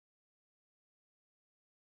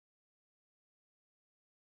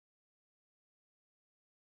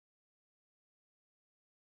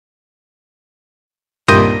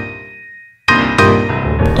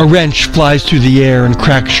A wrench flies through the air and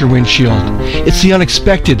cracks your windshield. It's the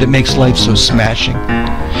unexpected that makes life so smashing.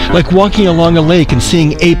 Like walking along a lake and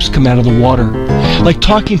seeing apes come out of the water. Like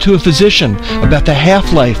talking to a physician about the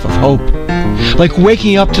half-life of hope. Like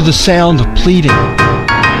waking up to the sound of pleading.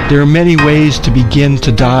 There are many ways to begin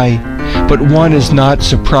to die, but one is not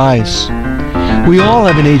surprise. We all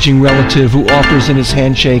have an aging relative who offers in his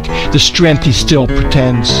handshake the strength he still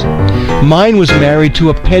pretends. Mine was married to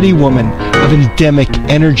a petty woman of endemic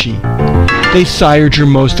energy. They sired your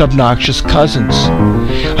most obnoxious cousins.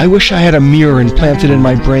 I wish I had a mirror implanted in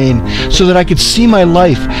my brain so that I could see my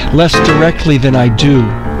life less directly than I do.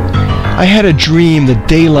 I had a dream that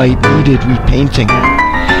daylight needed repainting.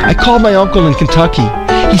 I called my uncle in Kentucky.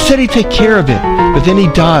 He said he'd take care of it, but then he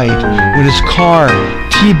died when his car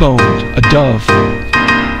T-boned a dove.